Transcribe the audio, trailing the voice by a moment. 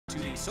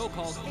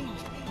so-called angel.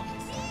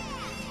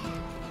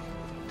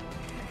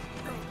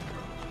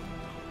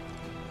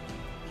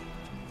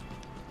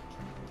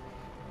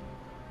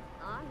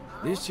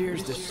 This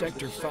here's the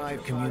Sector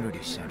 5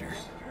 Community Center.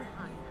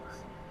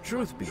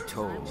 Truth be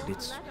told,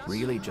 it's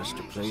really just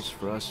a place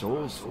for us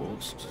old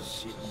folks to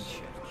sit and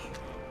chat.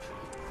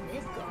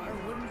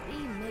 Midgar wouldn't be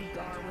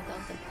Midgar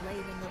without the blade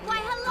in the... Why,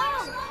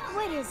 hello!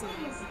 What is it?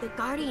 The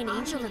guardian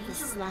angel of the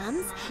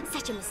slums?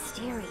 Such a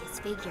mysterious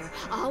figure.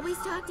 Always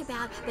talked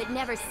about, but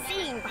never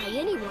seen by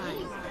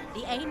anyone.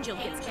 The angel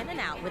gets in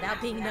and out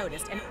without being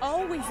noticed and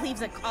always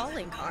leaves a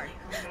calling card.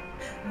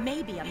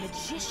 Maybe a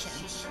magician.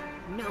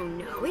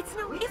 No, it's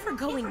no... If we're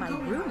going by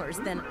rumors,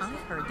 then I've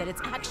heard that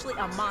it's actually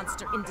a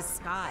monster in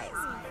disguise.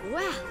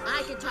 Well,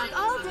 I could talk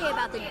all day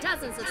about the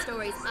dozens of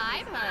stories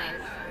I've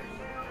heard.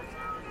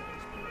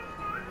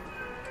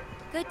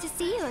 Good to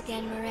see you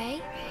again,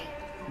 Murray.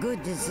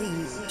 Good to see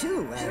you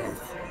too,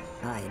 Aerith.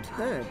 I'd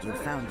heard you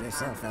found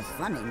yourself a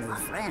funny new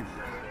friend.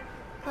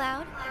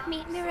 Cloud,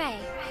 meet Murray.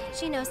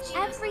 She knows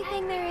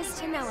everything there is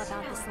to know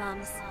about the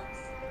slums.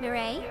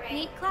 Murray,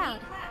 meet Cloud.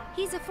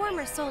 He's a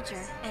former soldier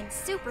and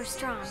super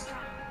strong.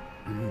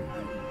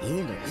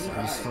 He looks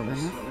useful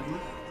enough.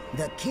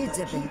 The kids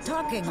have been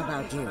talking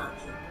about you.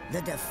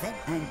 The defense,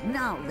 and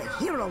now the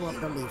hero of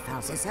the Leaf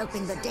House is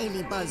helping the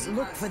Daily Buzz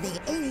look for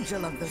the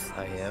angel of the...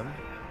 I am?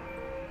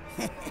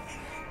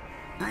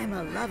 I'm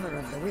a lover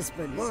of the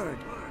whispered word.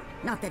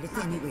 Not that it's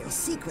any real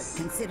secret,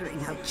 considering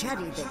how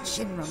chatty that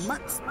Shinra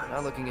mutts.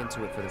 Not looking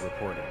into it for the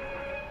reporting.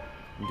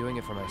 I'm doing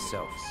it for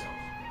myself.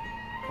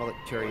 Call it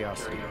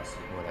curiosity,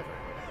 or whatever.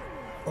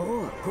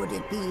 Or could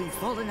it be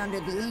fallen under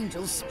the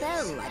angel's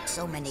spell like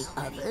so many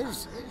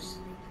others?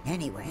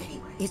 Anyway,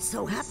 it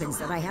so happens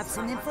that I have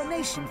some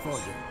information for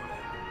you.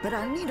 But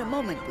I'll need a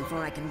moment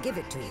before I can give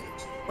it to you.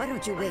 Why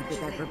don't you wait with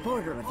that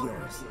reporter of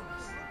yours?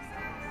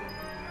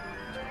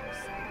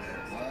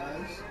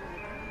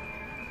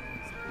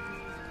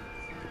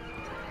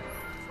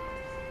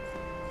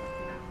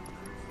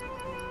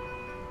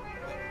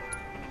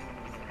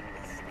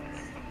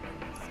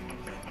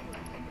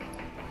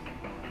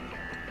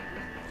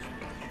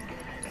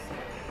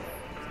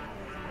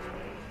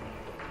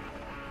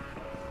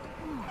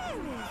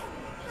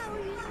 How are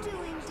you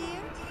doing,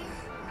 dear?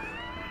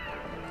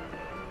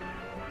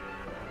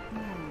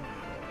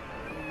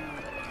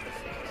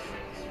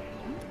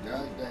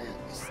 Just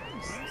dance.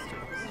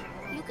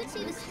 You could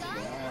see the sky?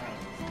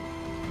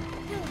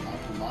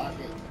 I like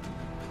it.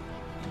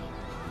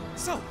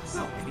 So,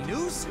 any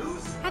news?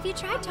 Have you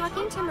tried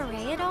talking to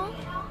Murray at all?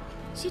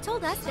 She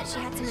told us that she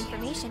had some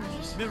information.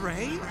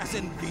 Murray? As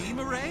in the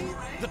Murray?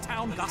 The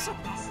town gossip?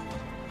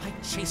 I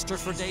chased her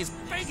for days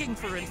begging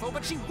for info,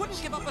 but she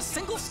wouldn't give up a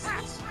single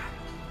stat.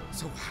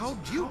 So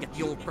how'd you get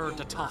the old bird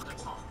to talk?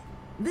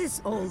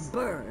 This old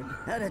bird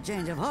had a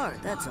change of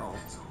heart, that's all.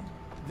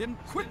 Then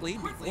quickly,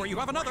 before you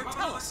have another,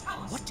 tell us.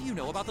 What do you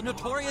know about the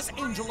notorious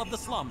angel of the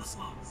slums?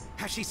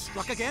 Has she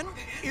struck again?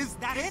 Is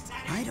that it?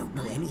 I don't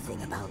know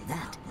anything about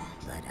that,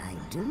 but I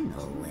do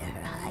know where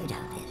her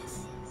hideout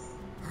is.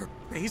 Her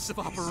base of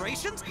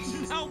operations?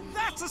 Now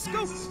that's a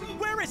scoop!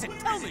 Where is it?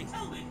 Tell me!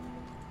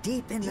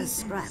 Deep in the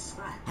scrap,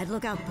 at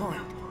Lookout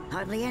Point.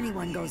 Hardly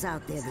anyone goes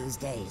out there these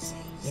days.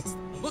 It's...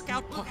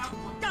 Lookout Point.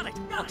 Got it!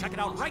 I'll check it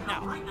out right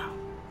now.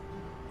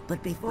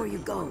 But before you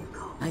go,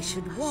 I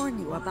should warn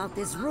you about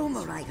this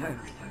rumor I heard.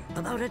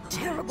 About a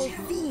terrible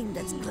fiend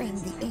that's claimed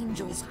the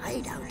angel's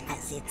hideout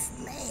as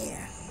its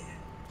lair.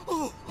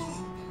 Oh!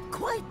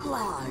 Quite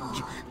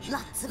large.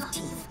 Lots of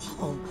teeth.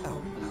 Oh.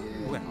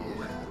 Well,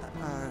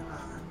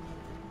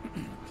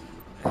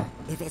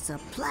 If it's a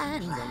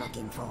plan you're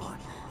looking for,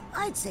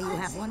 I'd say you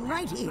have one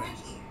right here.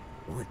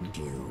 Wouldn't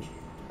you?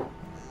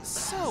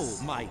 so,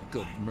 my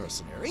good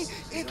mercenary,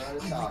 if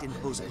I might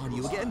impose upon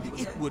you again,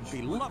 it would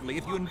be lovely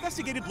if you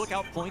investigated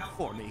Lookout Point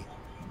for me.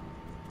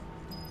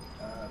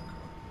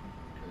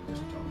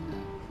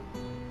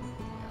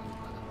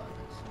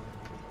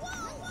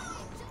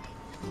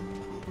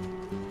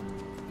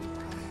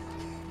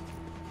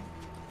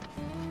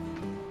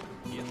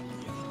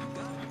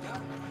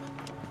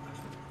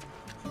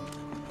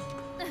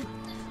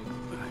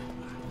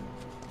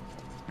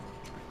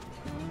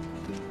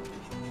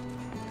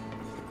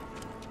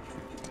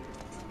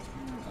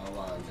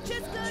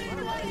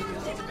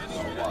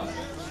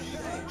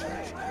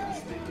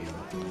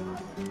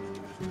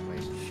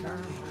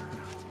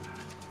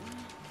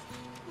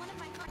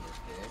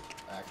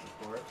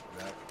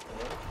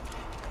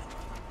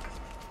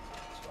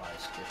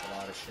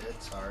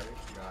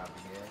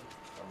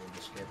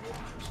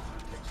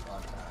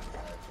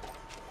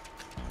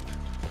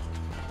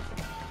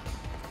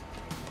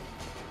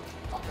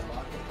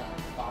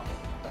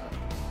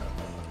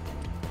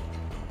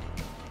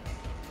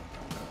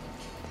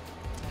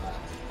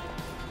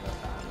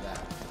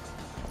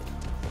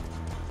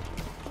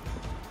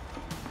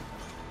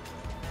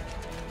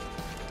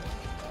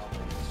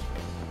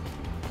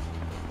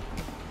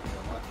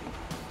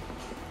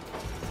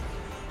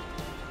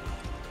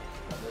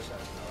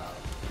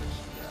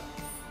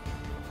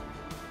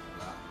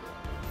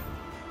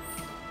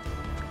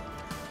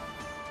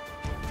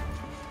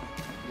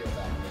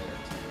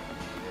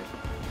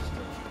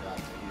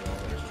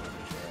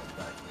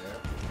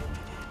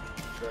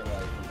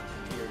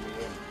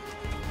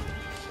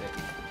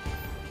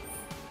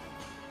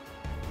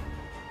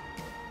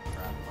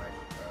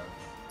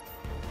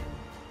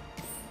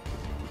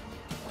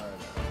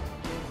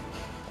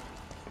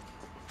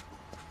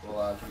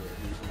 dodge here.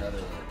 Here's another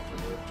alert for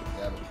you. You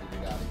haven't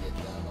figured out how to get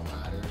down the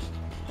ladders.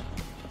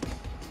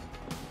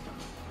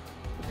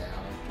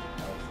 Down,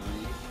 L3.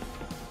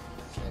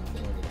 Same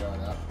thing when you're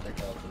going up, pick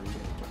L3 and you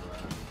go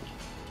around.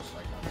 Just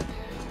like on the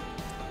game.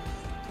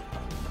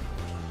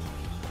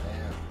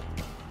 Bam.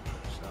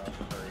 Stop,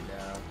 hurry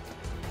down.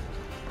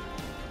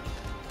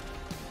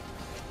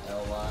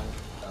 L1,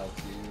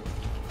 L2,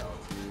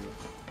 L2.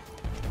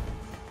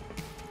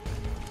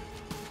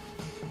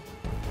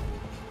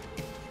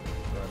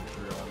 Run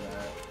through on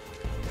that.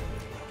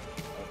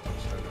 Hope I'm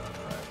still going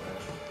the right way.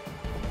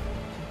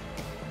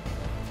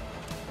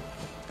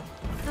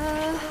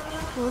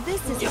 Well,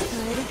 this is good.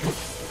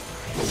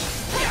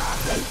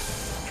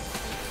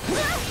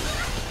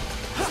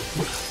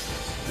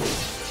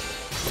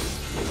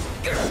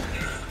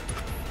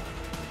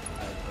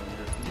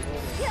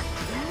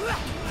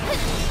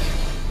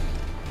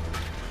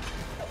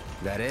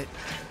 That it?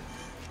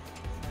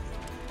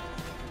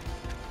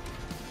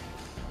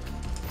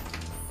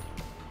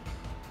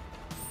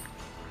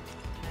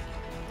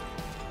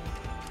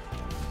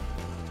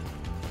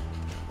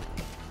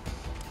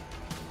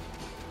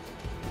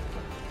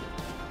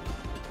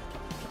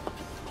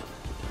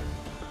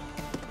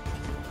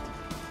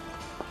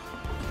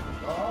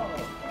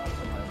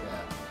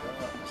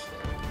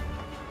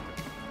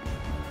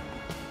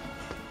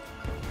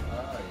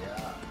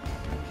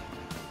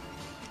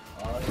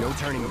 No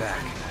turning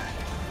back.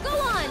 Go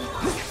on!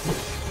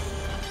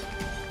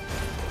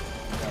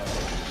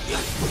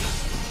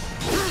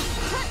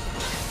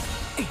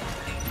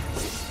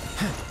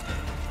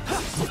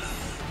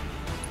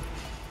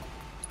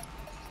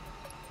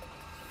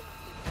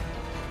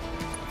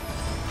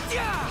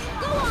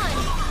 Go on!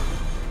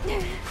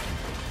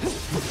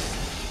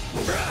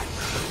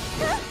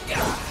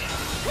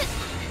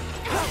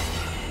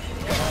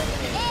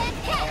 And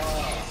catch!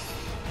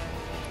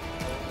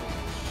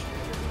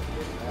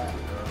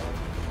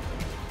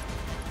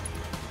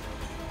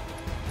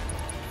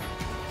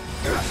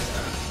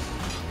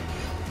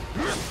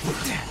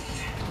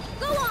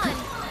 Go on!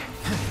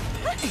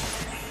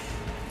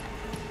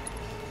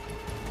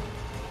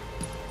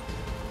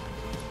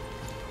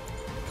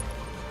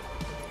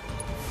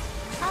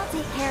 I'll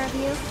take care of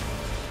you.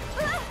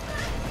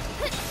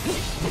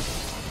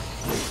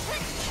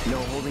 No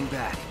holding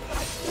back.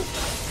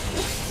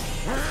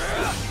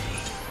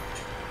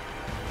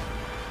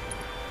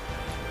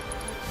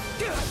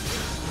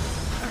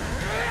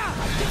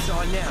 It's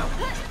on now.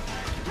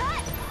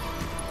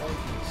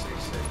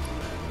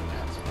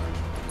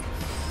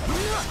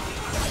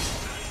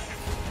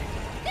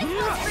 This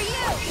one's for you!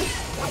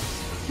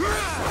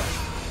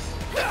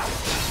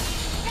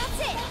 That's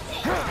it!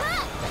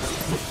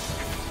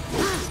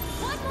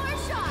 One more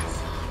shot!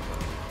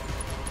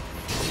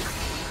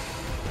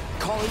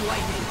 Calling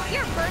lightning.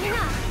 You're burning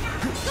up!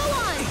 Go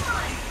on!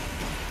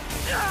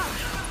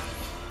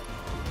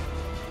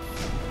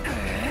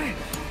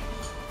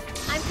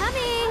 I'm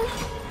coming!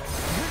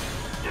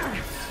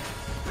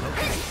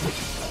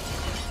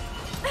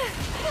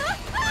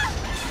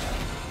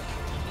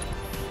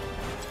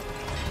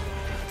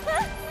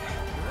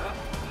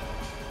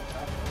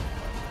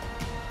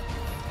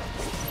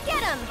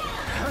 Get him!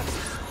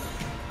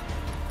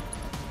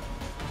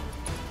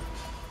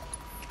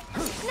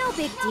 No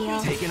big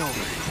deal. Taking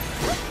over.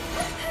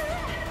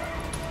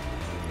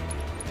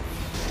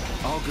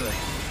 All good.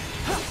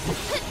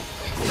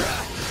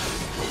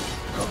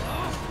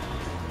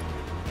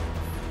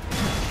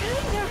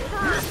 You're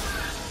hot.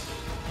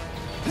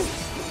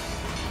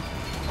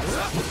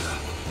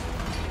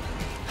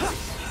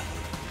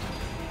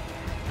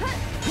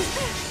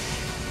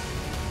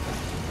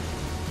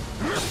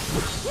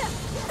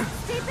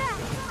 Stay back.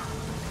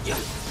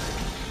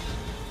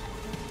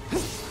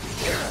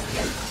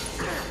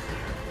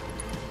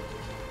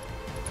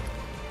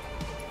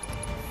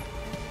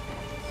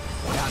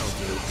 That'll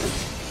do.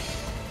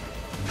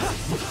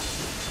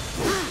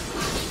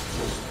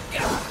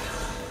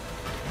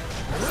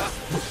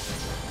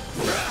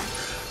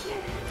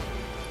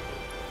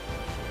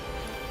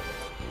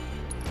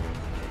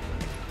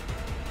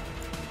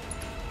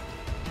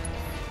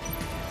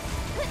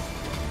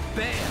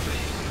 Bam!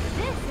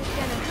 This is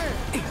gonna hurt.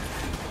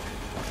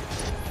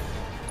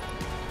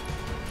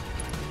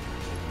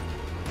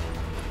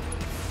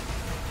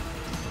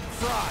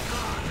 Fry!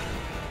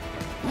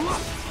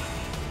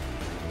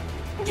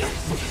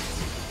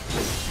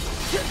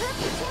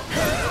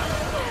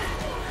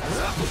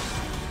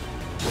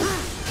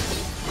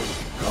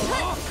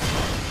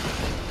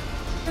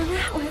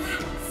 That was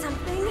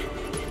something.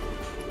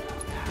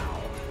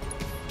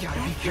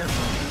 Gotta be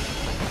careful.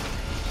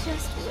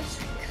 Just wish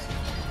I